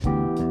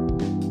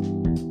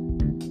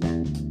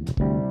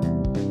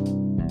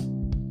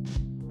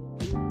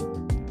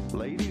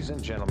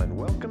gentlemen,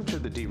 welcome to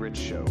the D-Rich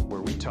Show,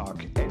 where we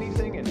talk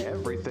anything and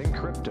everything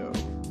crypto.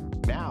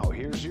 Now,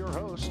 here's your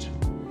host,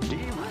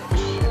 D-Rich.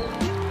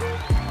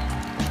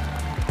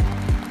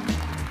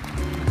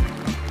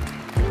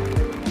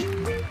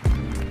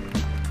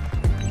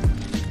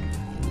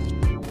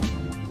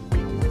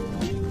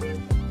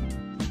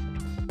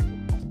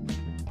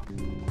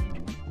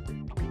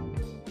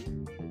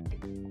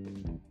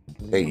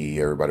 Hey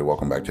everybody,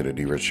 welcome back to the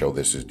D-Rich Show.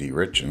 This is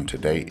D-Rich and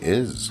today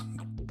is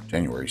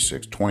January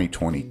 6th,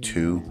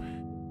 2022.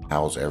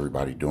 How's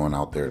everybody doing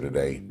out there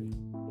today?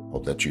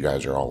 Hope that you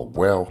guys are all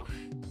well.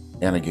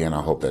 And again,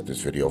 I hope that this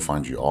video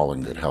finds you all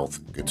in good health,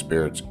 good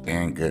spirits,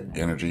 and good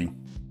energy.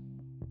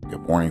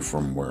 Good morning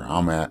from where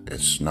I'm at.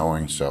 It's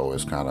snowing, so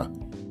it's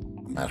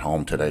I'm at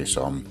home today,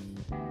 so I'm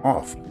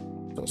off.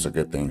 So it's a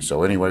good thing.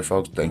 So anyway,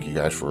 folks, thank you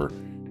guys for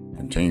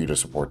continue to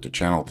support the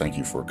channel. Thank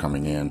you for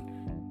coming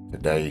in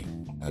today.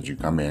 As you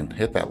come in,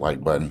 hit that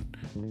like button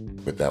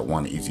with that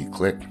one easy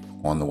click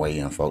on the way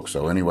in, folks.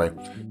 So anyway,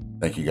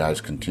 thank you guys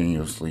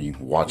continuously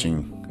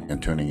watching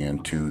and tuning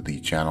in to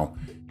the channel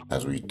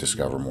as we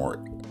discover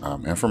more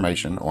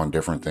information on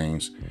different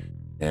things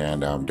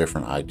and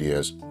different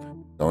ideas.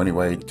 So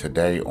anyway,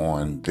 today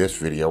on this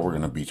video, we're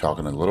going to be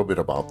talking a little bit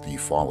about the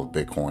fall of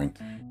Bitcoin.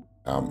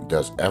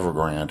 Does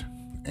Evergrande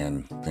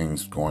and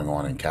things going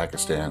on in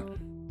Kazakhstan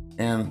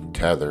and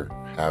Tether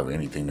have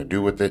anything to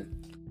do with it?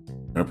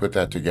 I'm going to put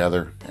that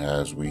together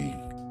as we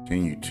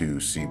continue to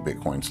see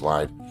Bitcoin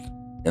slide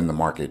in the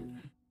market.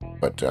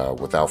 But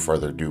without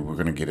further ado, we're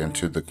going to get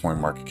into the coin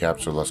market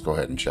cap. So let's go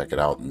ahead and check it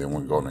out. And then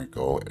we're going to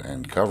go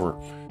and cover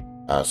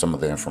some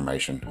of the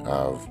information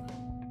of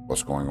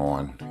what's going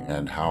on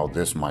and how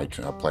this might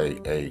play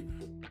a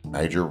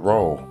major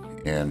role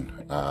in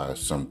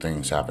some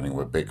things happening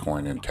with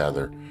Bitcoin and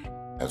Tether,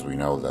 as we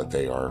know that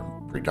they are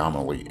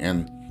predominantly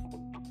in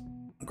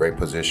great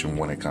position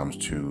when it comes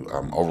to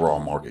overall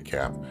market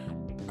cap.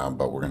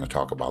 But we're going to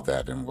talk about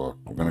that, and we're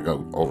going to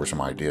go over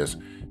some ideas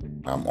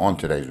on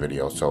today's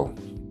video. So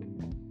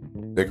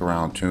stick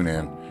around, tune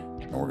in,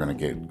 and we're going to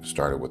get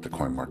started with the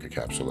coin market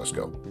cap. So let's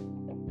go.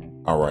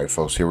 All right,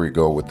 folks, here we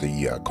go with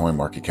the coin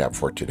market cap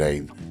for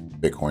today.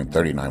 Bitcoin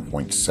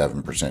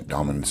 39.7%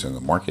 dominance in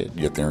the market,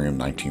 Ethereum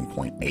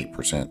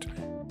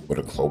 19.8%, with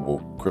a global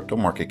crypto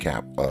market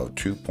cap of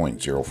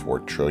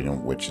 2.04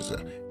 trillion, which is a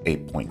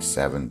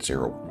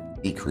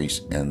 8.70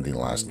 decrease in the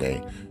last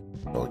day.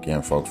 So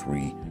again, folks,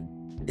 we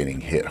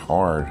getting hit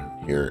hard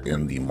here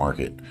in the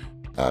market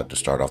to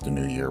start off the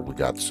new year. We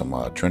got some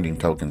trending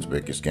tokens,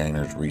 biggest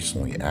gainers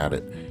recently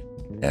added,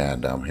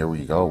 and here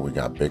we go. We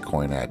got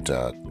Bitcoin at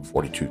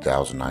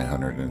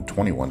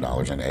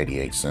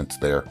 $42,921.88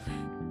 there,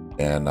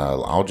 and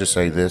I'll just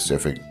say this: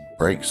 if it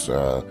breaks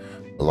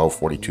below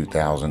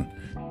 42,000,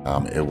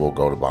 it will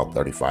go to about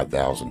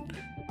 35,000,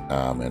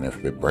 and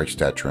if it breaks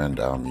that trend,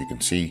 you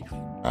can see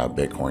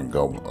Bitcoin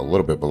go a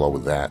little bit below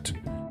that.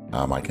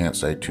 I can't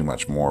say too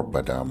much more,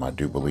 but I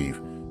do believe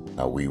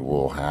we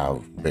will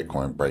have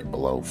Bitcoin break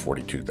below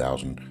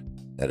 42,000,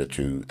 headed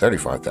to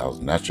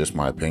 35,000. That's just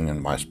my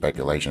opinion, my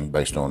speculation,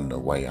 based on the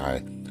way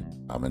I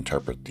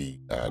interpret the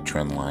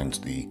trend lines,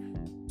 the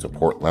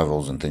support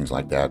levels, and things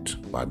like that,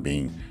 by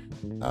being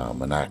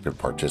an active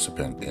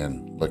participant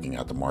in looking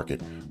at the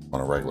market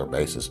on a regular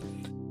basis.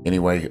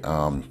 Anyway,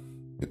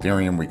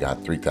 Ethereum, we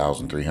got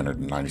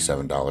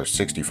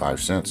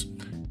 $3,397.65,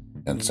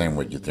 and same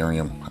with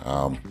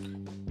Ethereum.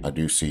 I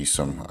do see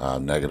some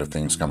negative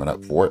things coming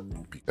up for it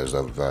because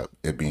of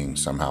it being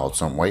somehow,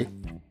 some way,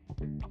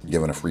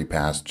 given a free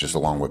pass just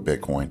along with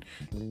Bitcoin,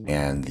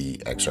 and the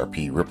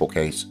XRP Ripple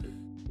case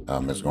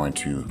is going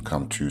to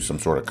come to some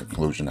sort of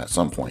conclusion at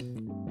some point.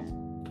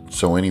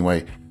 So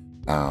anyway,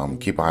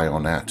 keep an eye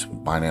on that.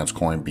 Binance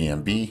Coin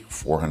BNB,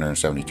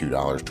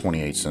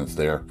 $472.28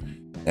 there.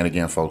 And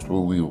again, folks,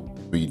 we will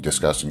be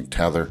discussing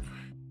Tether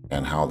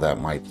and how that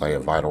might play a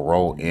vital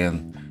role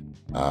in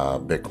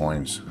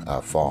Bitcoin's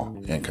fall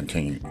and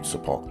continued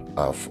support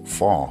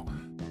fall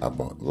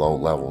below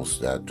levels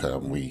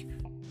that we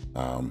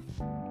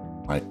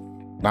might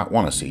not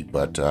want to see,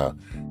 but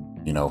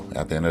you know,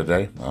 at the end of the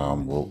day,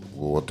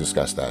 we'll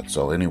discuss that.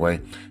 So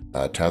anyway,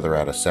 Tether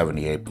at a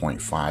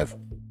 $78.5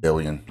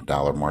 billion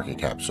market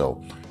cap.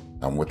 So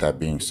with that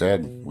being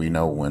said, we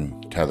know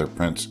when Tether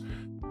prints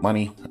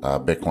money,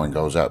 Bitcoin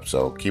goes up.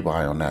 So keep an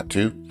eye on that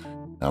too.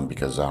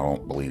 Because I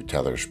don't believe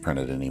Tether's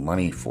printed any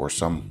money for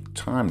some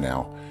time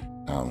now.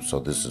 So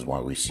this is why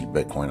we see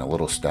Bitcoin a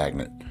little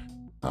stagnant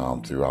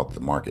throughout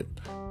the market.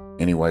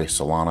 Anyway,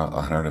 Solana,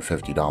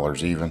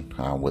 $150 even,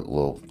 with a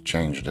little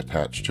change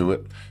attached to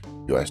it.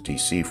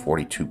 USDC,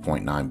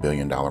 $42.9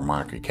 billion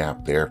market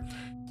cap there.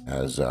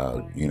 As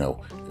you know,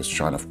 it's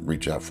trying to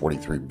reach out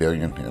 43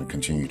 billion and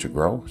continue to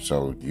grow.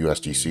 So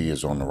USDC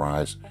is on the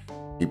rise.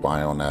 Keep an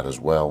eye on that as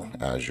well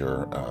as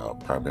your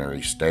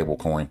primary stable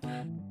coin.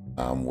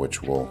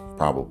 Which will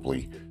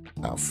probably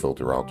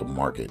filter out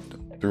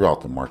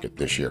throughout the market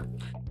this year.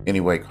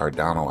 Anyway,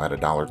 Cardano at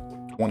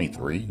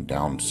 $1.23,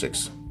 down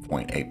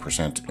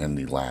 6.8% in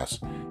the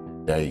last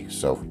day.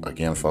 So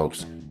again,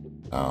 folks,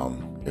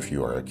 if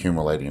you are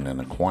accumulating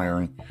and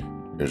acquiring,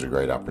 here's a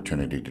great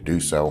opportunity to do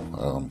so.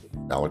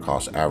 Dollar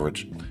cost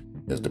average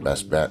is the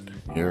best bet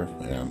here,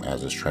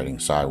 as it's trading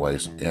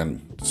sideways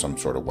in some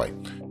sort of way.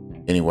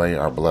 Anyway,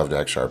 our beloved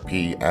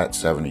XRP at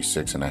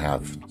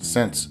 76.5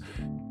 cents.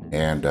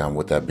 And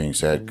with that being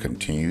said,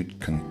 continue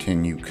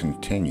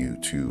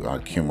to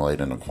accumulate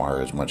and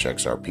acquire as much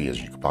XRP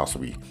as you could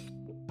possibly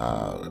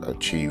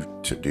achieve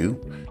to do.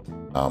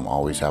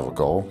 Always have a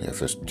goal.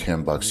 If it's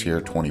 $10 here,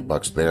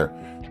 $20 there,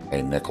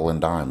 a nickel and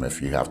dime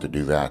if you have to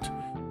do that.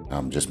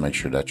 Just make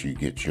sure that you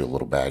get you a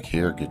little bag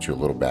here, get you a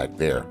little bag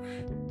there,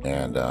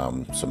 and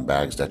some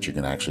bags that you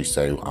can actually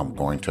say, I'm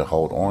going to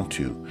hold on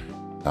to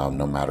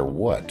no matter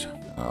what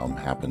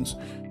happens.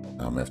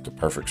 If the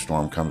perfect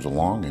storm comes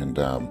along and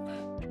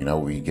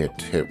we get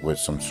hit with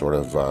some sort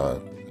of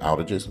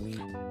outages,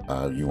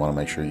 you want to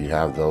make sure you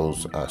have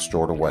those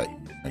stored away.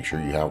 Make sure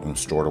you have them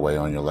stored away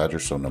on your ledger,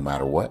 so no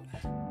matter what,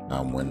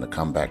 when the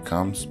comeback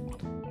comes,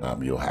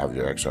 you'll have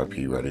your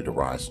XRP ready to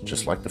rise,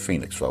 just like the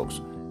Phoenix,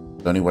 folks.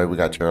 So anyway, we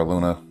got Terra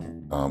Luna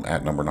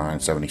at number 9,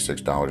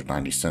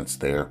 $76.90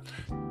 there.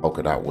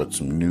 Polka dot with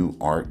some new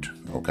art,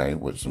 okay,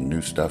 with some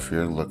new stuff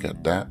here. Look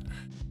at that.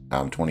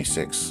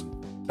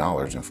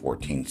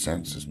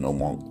 $26.14 is no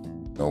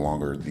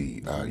longer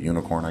the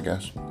unicorn, I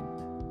guess.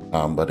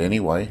 But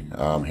anyway,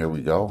 here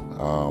we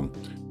go.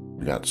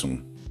 We got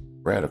some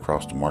red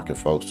across the market,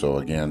 folks. So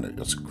again,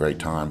 it's a great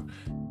time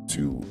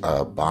to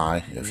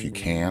buy if you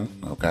can.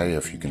 Okay,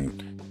 if you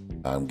can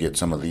get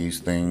some of these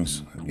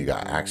things. You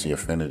got Axie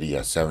Affinity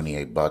at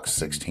 $78,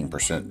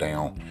 16%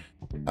 down.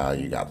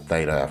 You got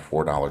Theta at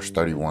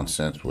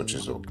 $4.31, which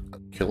is a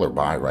killer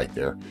buy right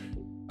there.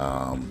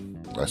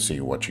 Let's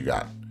see what you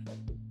got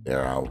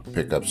there. I'll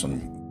pick up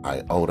some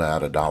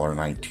IOTA at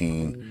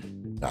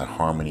 $1.19. Got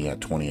Harmony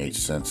at 28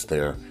 cents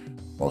there.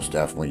 Most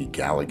definitely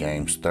Gala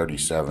Games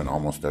 37,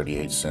 almost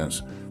 38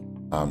 cents.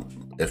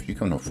 If you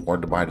can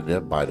afford to buy the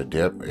dip, buy the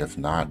dip. If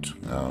not,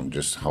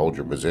 just hold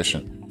your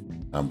position.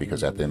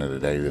 Because at the end of the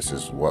day, this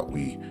is what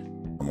we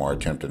are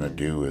attempting to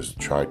do, is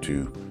try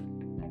to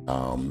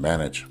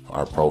manage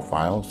our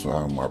profiles,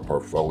 our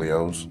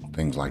portfolios,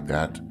 things like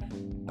that,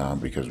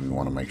 because we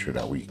want to make sure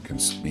that we can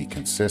be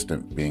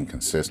being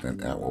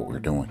consistent at what we're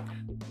doing.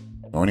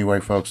 So anyway,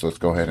 folks, let's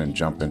go ahead and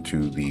jump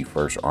into the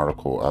first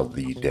article of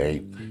the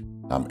day.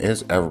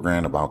 Is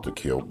Evergrande about to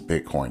kill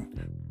Bitcoin?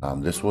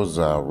 This was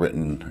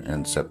written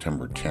in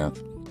September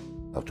 10th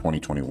of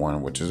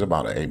 2021, which is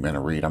about an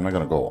 8-minute read. I'm not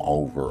going to go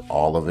over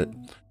all of it,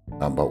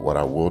 but what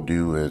I will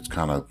do is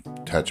kind of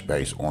touch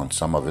base on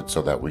some of it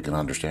so that we can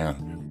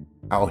understand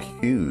how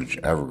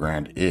huge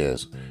Evergrande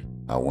is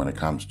when it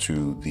comes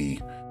to the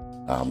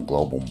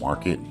global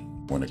market,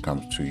 when it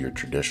comes to your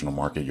traditional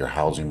market, your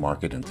housing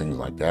market, and things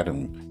like that.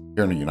 And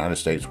here in the United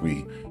States,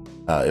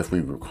 if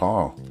we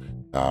recall,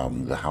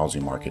 the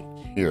housing market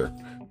here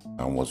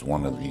was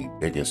one of the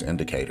biggest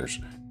indicators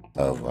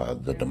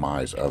of the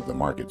demise of the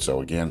market.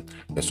 So again,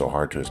 it's so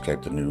hard to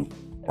escape the new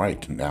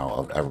right now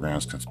of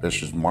Evergrande's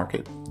conspicuous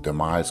market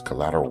demise,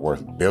 collateral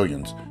worth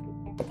billions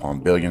upon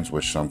billions,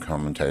 which some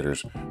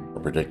commentators are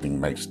predicting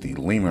makes the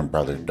Lehman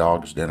Brothers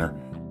dog's dinner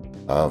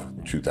of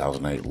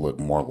 2008 look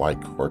more like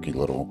quirky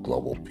little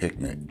global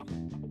picnic.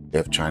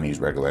 If Chinese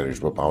regulators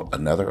whip out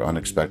another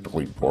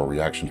unexpectedly poor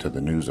reaction to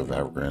the news of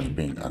Evergrande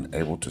being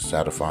unable to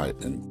satisfy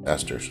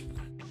investors.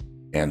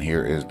 And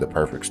here is the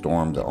perfect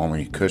storm. The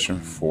only cushion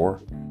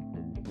for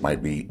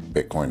might be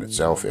Bitcoin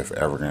itself. If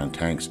Evergrande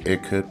tanks,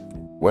 it could,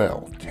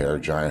 well, tear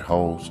giant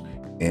holes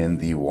in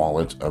the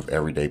wallets of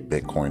everyday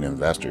Bitcoin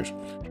investors.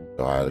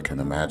 So I can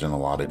imagine a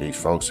lot of these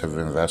folks have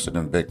invested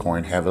in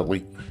Bitcoin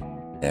heavily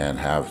and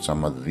have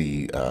some of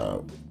the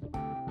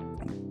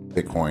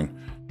Bitcoin,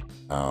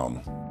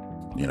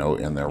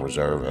 in their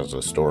reserve as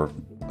a store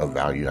of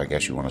value, I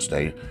guess you want to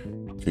say,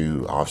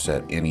 to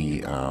offset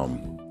any,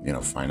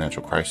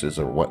 financial crisis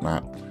or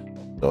whatnot.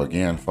 So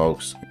again,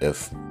 folks,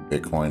 if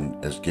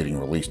Bitcoin is getting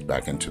released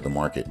back into the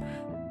market,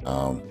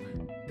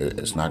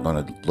 it's not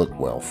going to look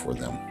well for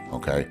them.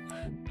 Okay.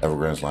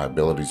 Evergrande's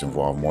liabilities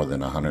involve more than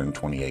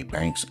 128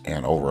 banks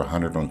and over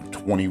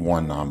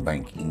 121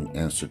 non-banking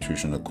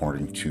institutions,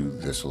 according to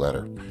this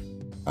letter.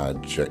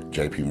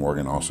 JP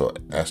Morgan also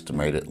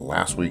estimated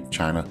last week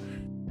China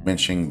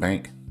Minsheng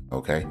Bank,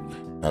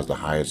 has the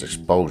highest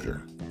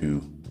exposure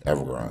to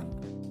Evergrande.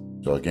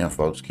 So again,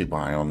 folks, keep an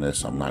eye on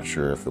this. I'm not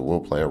sure if it will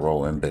play a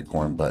role in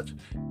Bitcoin, but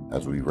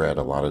as we read,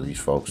 a lot of these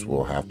folks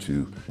will have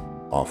to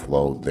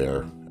offload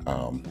their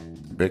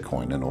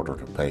Bitcoin in order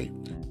to pay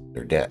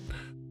their debt.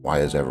 Why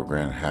is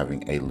Evergrande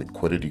having a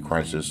liquidity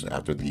crisis?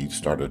 After the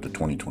start of the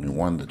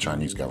 2021, the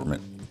Chinese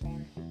government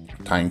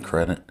tightened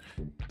credit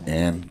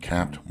and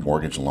capped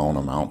mortgage loan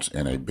amounts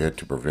in a bid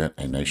to prevent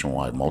a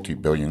nationwide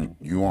multi-billion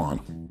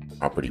yuan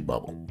property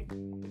bubble.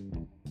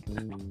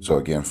 So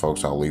again,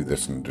 folks, I'll leave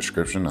this in the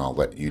description. I'll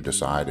let you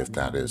decide if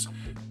that is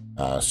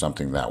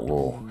something that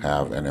will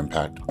have an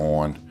impact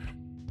on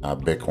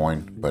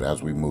Bitcoin. But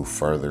as we move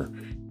further,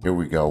 here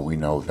we go. We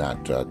know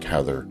that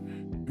Tether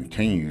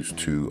continues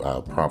to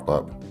prop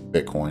up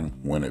Bitcoin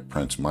when it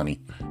prints money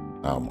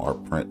or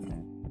print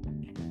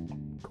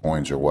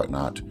coins or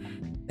whatnot.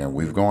 And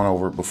we've gone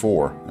over it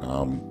before.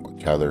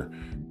 Tether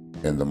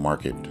in the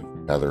market,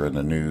 Tether in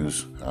the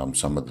news,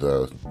 some of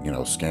the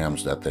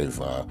scams that they've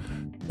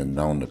been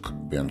known to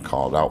been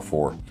called out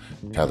for.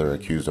 Tether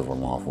accused of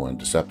unlawful and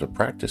deceptive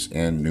practice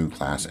in new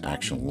class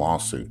action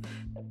lawsuit.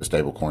 The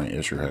stablecoin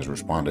issuer has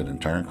responded in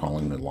turn,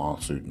 calling the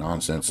lawsuit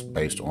nonsense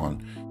based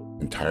on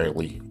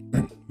entirely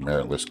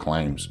meritless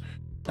claims.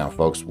 Now,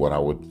 folks, what I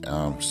would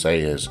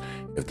say is,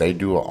 if they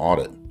do an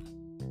audit,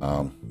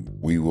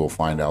 we will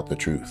find out the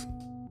truth.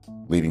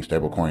 Leading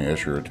stablecoin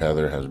issuer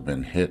Tether has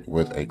been hit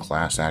with a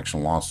class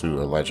action lawsuit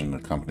alleging the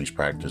company's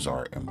practices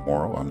are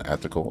immoral,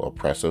 unethical,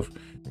 oppressive,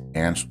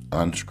 and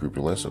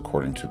unscrupulous,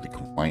 according to the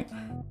complaint,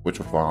 which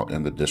was filed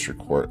in the District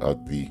Court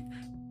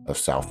of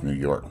South New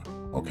York.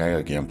 Okay,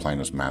 again,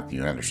 plaintiffs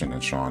Matthew Anderson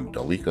and Sean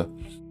Dalika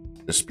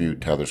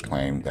dispute Tether's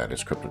claim that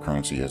its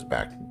cryptocurrency is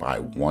backed by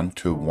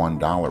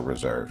 $1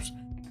 reserves.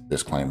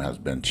 This claim has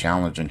been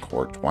challenged in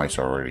court twice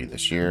already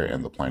this year,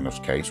 and the plaintiff's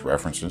case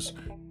references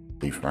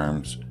the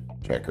firm's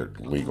checkered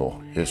legal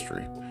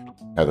history.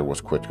 Tether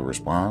was quick to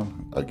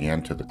respond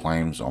again to the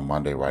claims on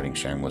Monday, writing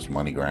shameless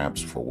money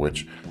grabs for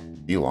which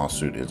the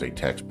lawsuit is a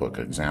textbook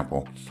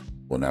example,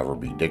 will never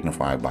be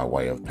dignified by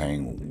way of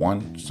paying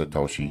 1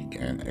 Satoshi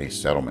in a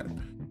settlement.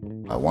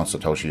 1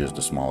 Satoshi is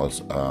the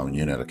smallest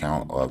unit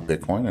account of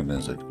Bitcoin and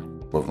is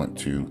equivalent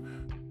to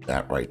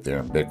that right there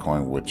in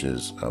Bitcoin, which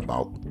is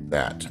about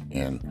that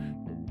in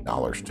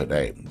dollars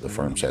today. The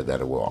firm said that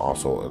it will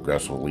also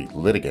aggressively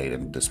litigate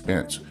and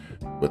dispense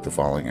with the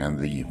following and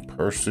the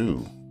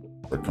pursue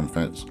for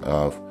defense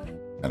of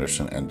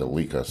Anderson and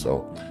Dalika.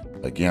 So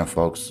again,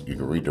 folks, you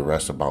can read the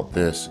rest about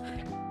this.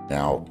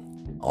 Now,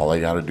 all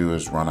they got to do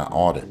is run an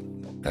audit,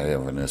 okay,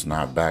 and it's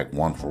not back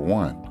one for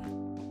one.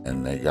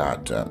 And they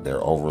got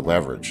they're over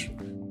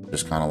leveraged,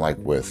 just kind of like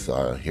with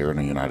here in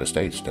the United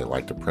States, they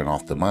like to print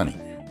off the money,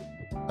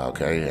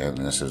 okay, and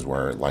this is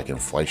where like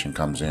inflation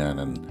comes in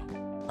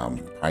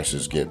and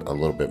prices get a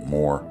little bit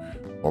more,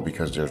 well,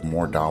 because there's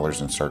more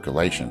dollars in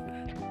circulation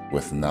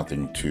with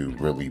nothing to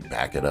really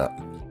back it up.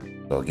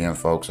 So again,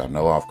 folks, I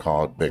know I've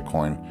called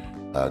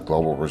Bitcoin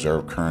global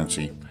reserve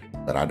currency,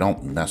 but I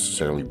don't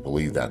necessarily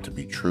believe that to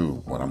be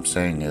true. What I'm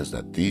saying is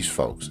that these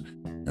folks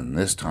in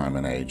this time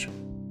and age,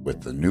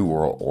 with the New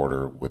World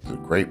Order, with the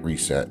Great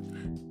Reset,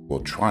 will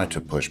try to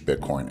push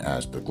Bitcoin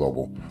as the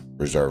global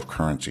reserve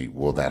currency.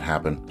 Will that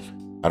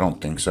happen? I don't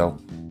think so,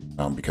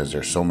 because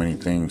there's so many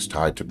things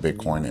tied to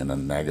Bitcoin in a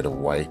negative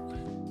way.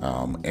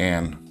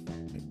 And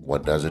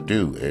what does it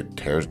do? It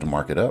tears the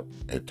market up.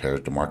 It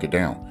tears the market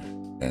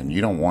down. And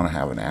you don't want to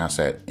have an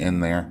asset in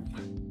there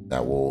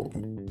that will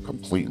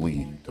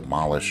completely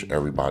demolish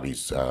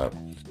everybody's, their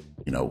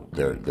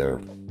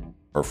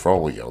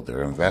portfolio,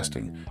 their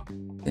investing,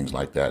 things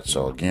like that.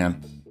 So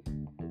again,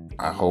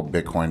 I hope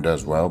Bitcoin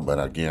does well, but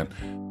again,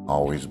 I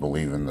always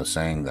believe in the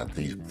saying that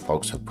these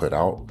folks have put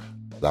out: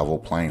 level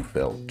playing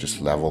field. Just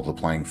level the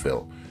playing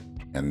field,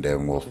 and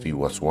then we'll see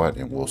what's what,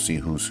 and we'll see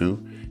who's who,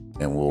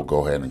 and we'll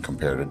go ahead and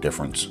compare the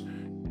difference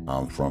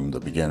from the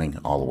beginning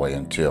all the way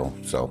until.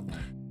 So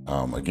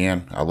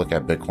again, I look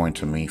at Bitcoin,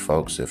 to me,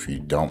 folks, if you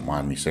don't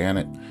mind me saying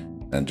it,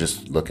 and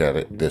just look at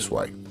it this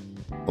way.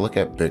 I look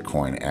at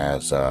Bitcoin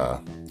as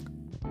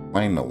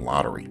playing the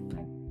lottery,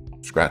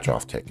 scratch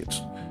off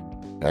tickets.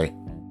 Okay,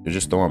 you're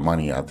just throwing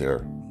money out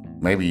there.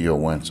 Maybe you'll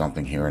win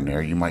something here and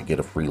there. You might get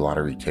a free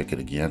lottery ticket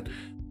again.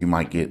 You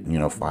might get,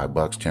 $5,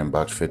 $10,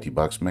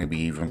 $50, maybe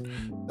even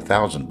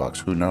 $1,000.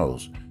 Who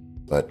knows?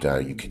 But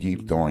you can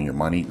keep throwing your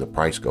money. The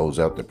price goes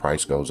up. The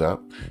price goes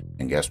up.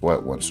 And guess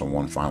what? When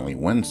someone finally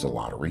wins the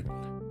lottery,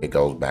 it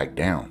goes back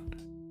down.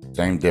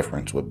 Same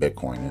difference with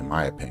Bitcoin, in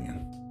my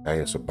opinion. Okay,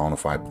 it's a bona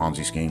fide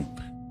Ponzi scheme,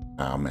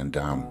 and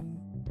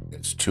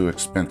it's too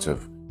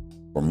expensive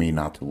for me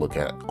not to look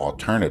at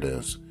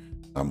alternatives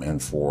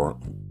and for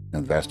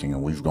investing,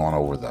 and we've gone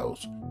over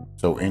those.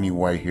 So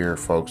anyway, here,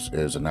 folks,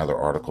 is another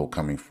article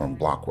coming from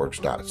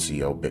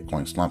blockworks.co.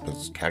 Bitcoin slump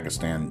as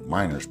Kazakhstan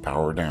miners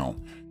power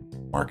down.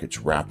 Markets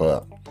wrap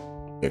up.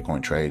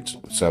 Bitcoin trades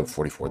sub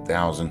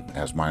 44,000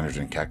 as miners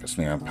in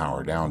Kazakhstan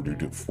power down due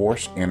to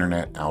forced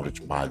internet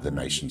outage by the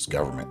nation's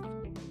government.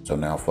 So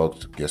now,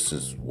 folks, this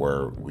is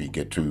where we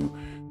get to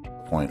the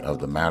point of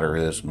the matter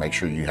is, make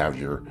sure you have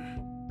your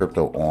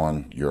crypto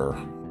on your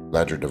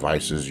ledger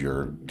devices,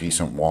 your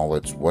decent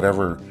wallets,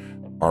 whatever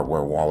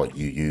hardware wallet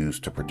you use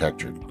to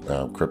protect your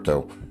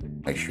crypto.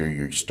 Make sure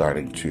you're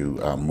starting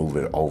to move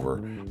it over,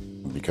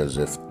 because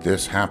if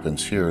this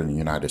happens here in the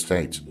United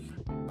States,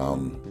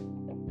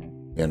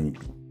 then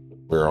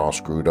we're all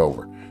screwed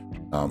over.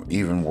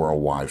 Even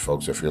worldwide,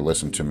 folks, if you're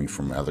listening to me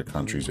from other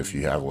countries, if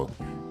you have a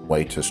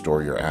way to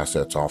store your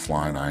assets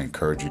offline, I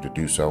encourage you to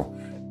do so.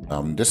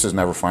 This is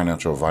never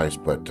financial advice,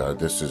 but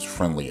this is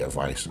friendly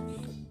advice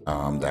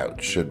that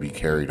should be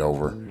carried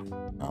over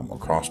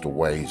across the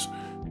ways,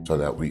 so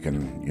that we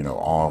can,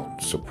 all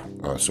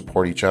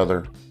support each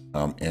other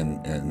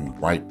in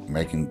right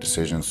making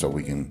decisions, so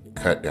we can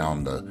cut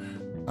down the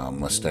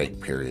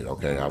mistake period.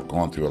 Okay, I've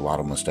gone through a lot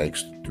of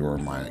mistakes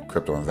during my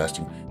crypto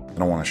investing. I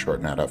don't want to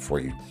shorten that up for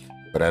you.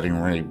 But at any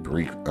rate,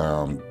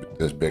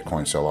 this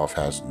Bitcoin sell-off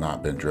has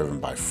not been driven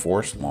by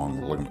forced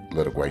long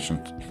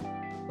litigation.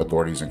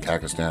 Authorities in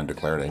Kazakhstan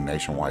declared a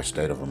nationwide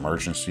state of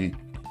emergency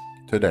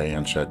today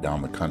and shut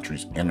down the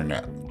country's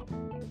internet.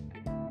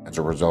 As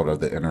a result of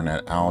the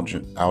internet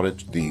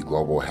outage, the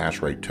global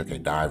hash rate took a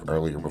dive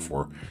earlier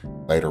before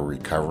later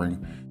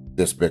recovering.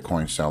 This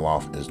Bitcoin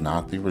sell-off is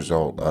not the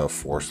result of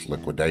forced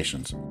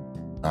liquidations.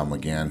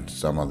 Again,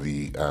 some of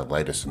the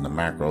latest in the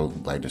macro,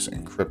 latest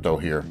in crypto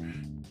here.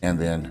 And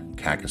then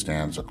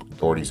Kazakhstan's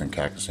authorities in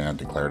Kazakhstan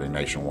declared a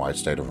nationwide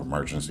state of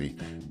emergency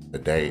the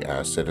day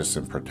as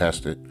citizens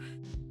protested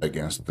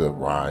against the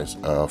rise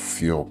of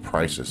fuel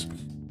prices.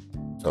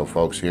 So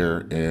folks,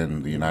 here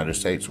in the United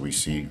States, we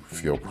see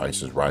fuel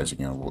prices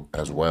rising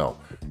as well.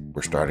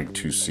 We're starting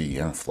to see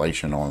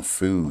inflation on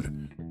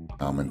food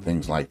and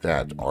things like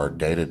that. Our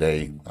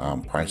day-to-day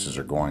prices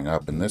are going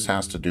up, and this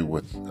has to do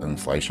with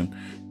inflation.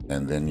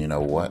 And then you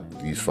know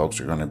what? These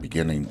folks are going to be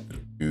beginning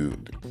to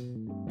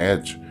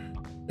hedge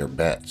their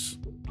bets.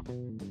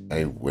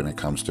 Okay, when it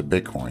comes to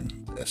Bitcoin,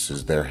 this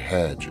is their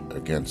hedge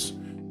against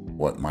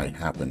what might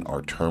happen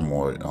or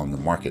turmoil on the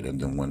market. And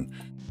then when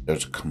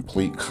there's a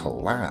complete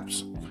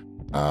collapse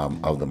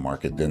of the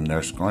market, then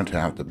there's going to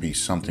have to be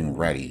something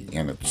ready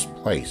in its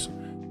place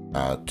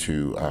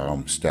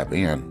to step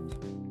in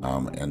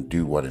and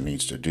do what it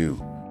needs to do.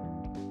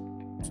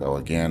 So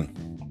again,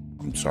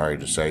 I'm sorry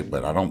to say,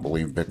 but I don't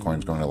believe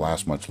Bitcoin's going to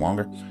last much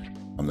longer.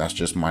 That's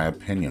just my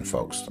opinion,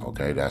 folks.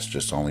 Okay, that's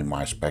just only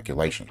my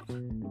speculation.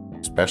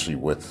 Especially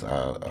with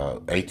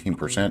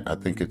 18%, I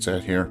think it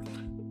said here,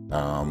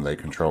 they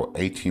control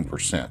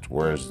 18%.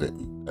 Whereas they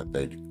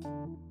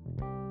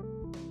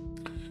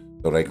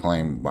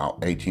claim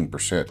about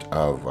 18%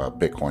 of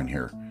Bitcoin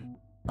here,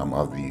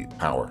 of the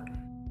power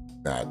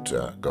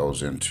that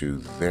goes into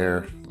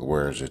there.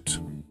 Where is it?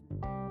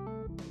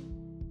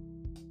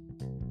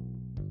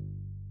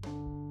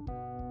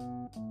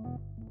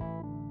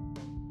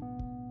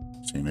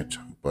 Seen it,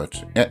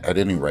 but at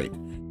any rate,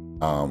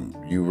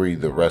 you read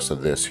the rest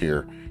of this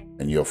here,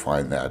 and you'll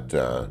find that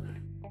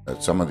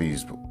some of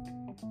these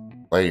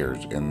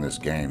players in this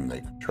game,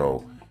 they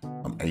control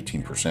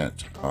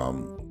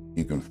 18%.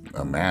 You can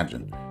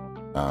imagine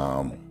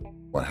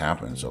what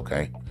happens,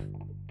 okay,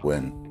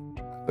 when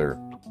their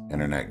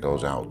internet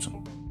goes out,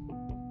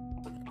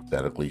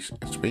 hypothetically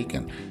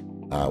speaking,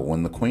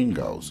 when the queen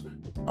goes,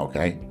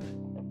 okay,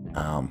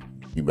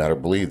 you better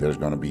believe there's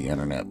going to be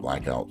internet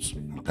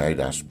blackouts. Okay,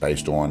 that's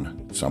based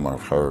on some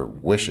of her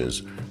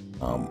wishes,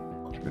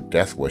 her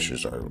death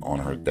wishes, or on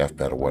her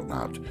deathbed or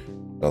whatnot.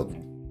 So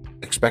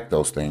expect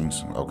those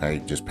things.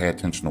 Okay, just pay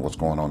attention to what's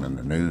going on in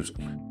the news.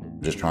 I'm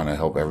just trying to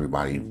help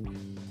everybody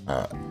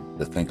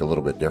to think a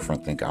little bit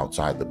different, think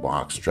outside the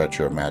box, stretch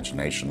your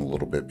imagination a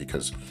little bit,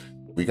 because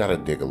we got to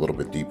dig a little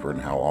bit deeper in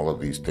how all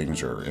of these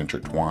things are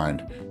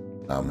intertwined,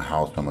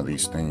 how some of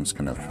these things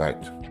can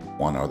affect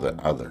one or the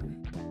other.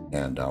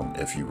 And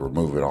if you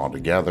remove it all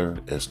together,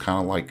 it's kind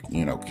of like,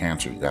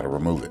 cancer. You got to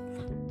remove it.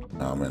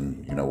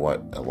 And you know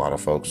what? A lot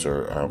of folks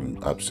are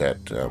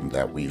upset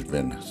that we've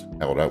been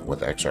held up with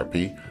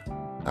XRP,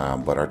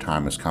 but our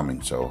time is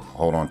coming. So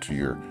hold on to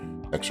your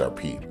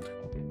XRP.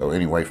 So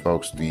anyway,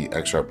 folks, the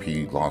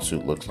XRP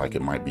lawsuit looks like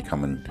it might be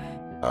coming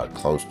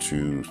close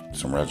to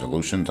some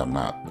resolutions. I'm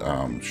not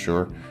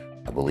sure.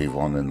 I believe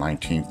on the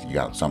 19th, you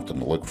got something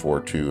to look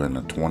forward to. And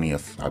the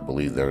 20th, I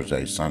believe there's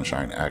a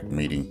Sunshine Act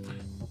meeting.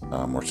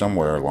 Or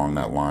somewhere along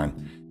that line,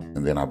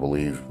 and then I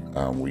believe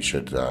we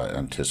should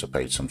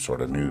anticipate some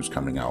sort of news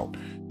coming out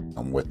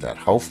with that.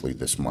 Hopefully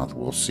this month,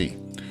 we'll see.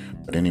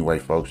 But anyway,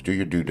 folks, do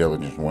your due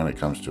diligence when it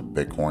comes to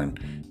Bitcoin.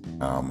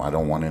 I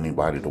don't want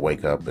anybody to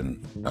wake up and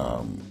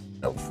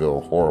feel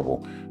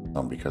horrible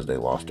because they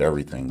lost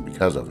everything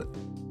because of it.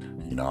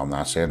 I'm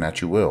not saying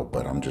that you will,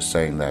 but I'm just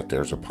saying that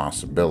there's a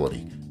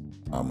possibility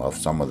of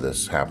some of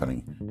this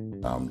happening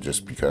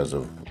just because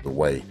of the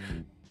way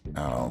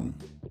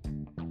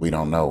we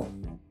don't know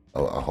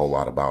a whole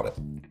lot about it.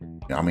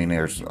 I mean,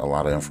 there's a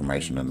lot of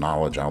information and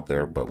knowledge out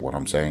there, but what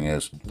I'm saying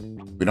is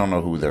we don't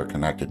know who they're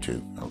connected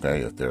to,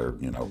 okay? If they're,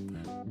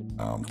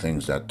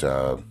 things that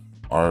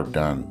are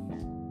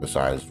done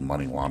besides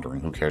money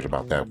laundering, who cares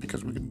about that?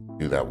 Because we can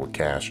do that with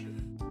cash.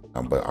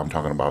 But I'm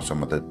talking about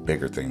some of the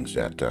bigger things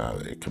that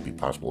it could be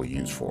possibly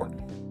used for.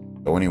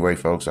 So anyway,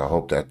 folks, I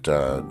hope that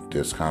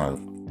this kind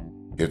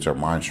of gets our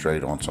mind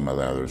straight on some of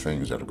the other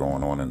things that are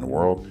going on in the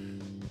world.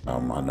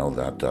 I know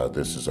that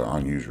this is an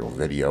unusual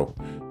video,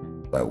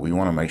 but we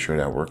want to make sure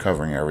that we're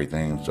covering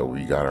everything. So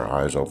we got our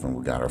eyes open,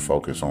 we got our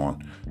focus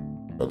on,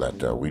 so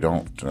that we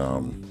don't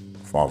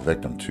fall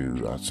victim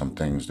to some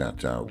things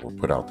that were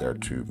put out there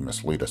to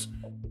mislead us,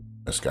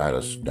 misguide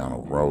us down a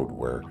road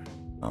where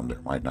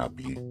there might not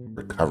be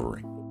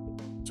recovery.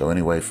 So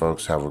anyway,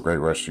 folks, have a great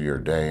rest of your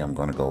day. I'm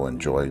going to go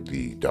enjoy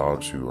the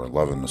dogs who are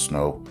loving the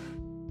snow.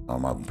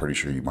 I'm pretty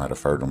sure you might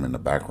have heard them in the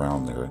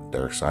background.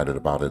 They're excited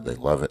about it. They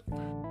love it.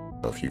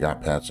 So if you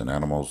got pets and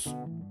animals,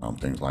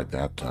 things like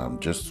that,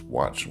 just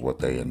watch what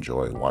they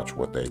enjoy, watch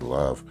what they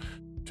love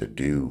to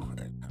do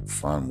and have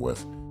fun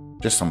with.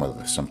 just some of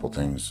the simple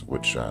things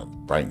which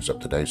brightens up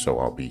today. So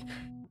I'll be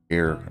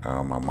here.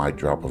 I might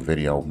drop a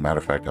video. Matter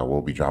of fact, I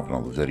will be dropping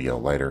a video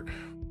later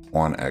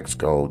on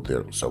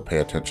Xgold, so pay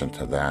attention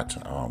to that.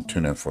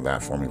 Tune in for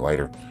that for me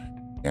later.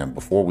 And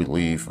before we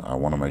leave, I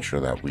want to make sure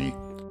that we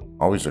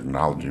always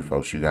acknowledge you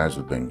folks. You guys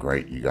have been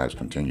great. You guys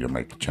continue to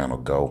make the channel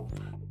go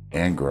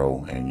and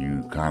grow, and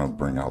you kind of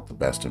bring out the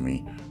best of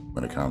me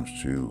when it comes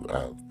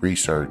to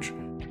research,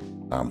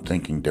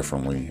 thinking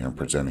differently and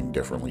presenting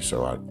differently.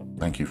 So I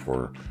thank you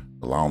for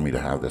allowing me to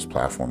have this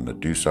platform to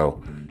do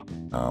so.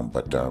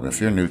 But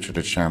if you're new to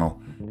this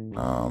channel,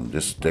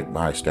 just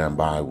stand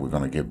by. We're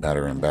going to get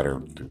better and better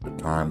through the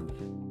time.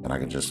 And I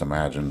can just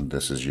imagine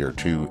this is year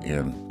 2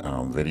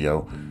 in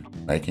video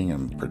making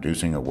and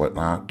producing and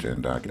whatnot.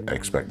 And I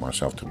expect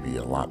myself to be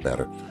a lot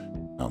better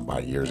by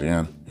year's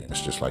end.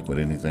 It's just like with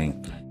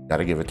anything, got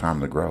to give it time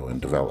to grow and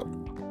develop.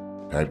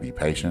 Okay, be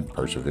patient,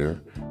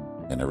 persevere,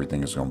 and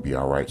everything is going to be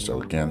all right.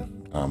 So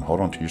again, hold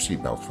on to your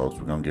seatbelts, folks.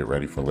 We're going to get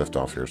ready for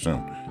liftoff here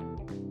soon.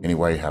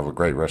 Anyway, have a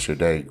great rest of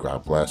your day.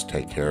 God bless,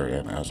 take care,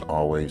 and as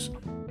always,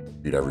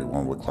 treat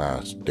everyone with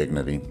class,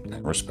 dignity,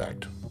 and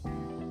respect.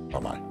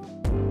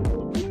 Bye-bye.